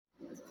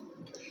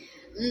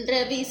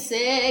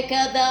Revisé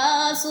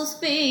cada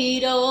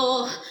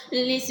suspiro,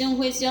 le hice un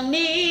juicio a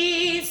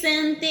mis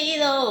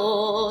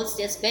sentidos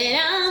y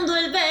esperando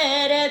el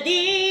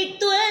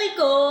veredicto el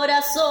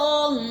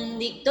corazón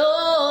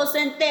dictó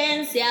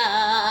sentencia.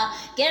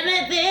 Que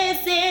me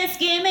beses,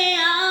 que me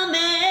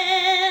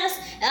ames,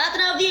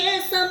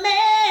 atraviésame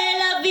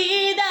la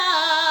vida,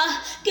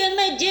 que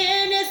me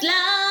llenes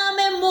la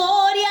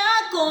memoria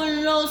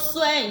con los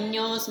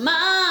sueños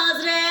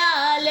más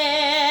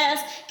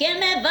reales, que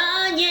me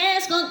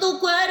bañes con tu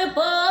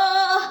cuerpo,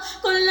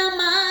 con la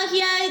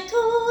magia y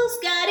tus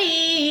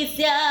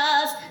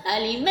caricias,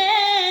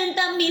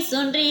 alimenta mi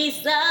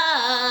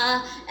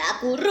sonrisa,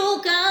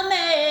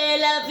 acurrúcame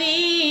la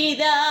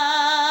vida.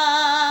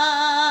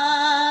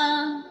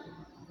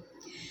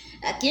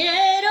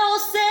 Quiero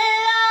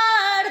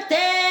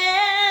sedarte,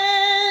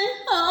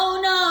 oh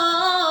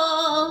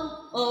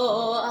no,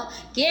 oh,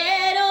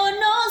 quiero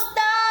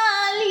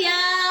nostalgia,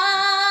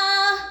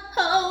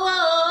 oh,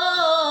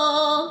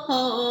 oh,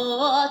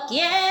 oh,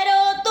 quiero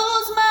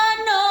tus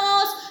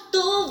manos,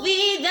 tu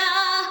vida,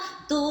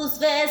 tus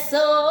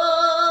besos,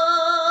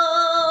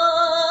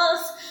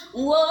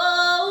 oh,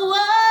 oh,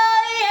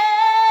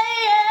 yeah,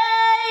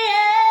 yeah,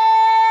 yeah.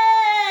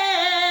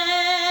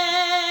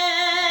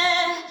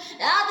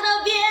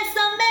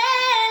 Atraviésame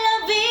la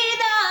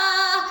vida,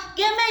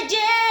 que me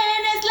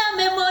llenes la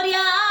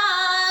memoria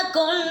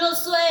con los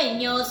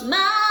sueños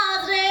más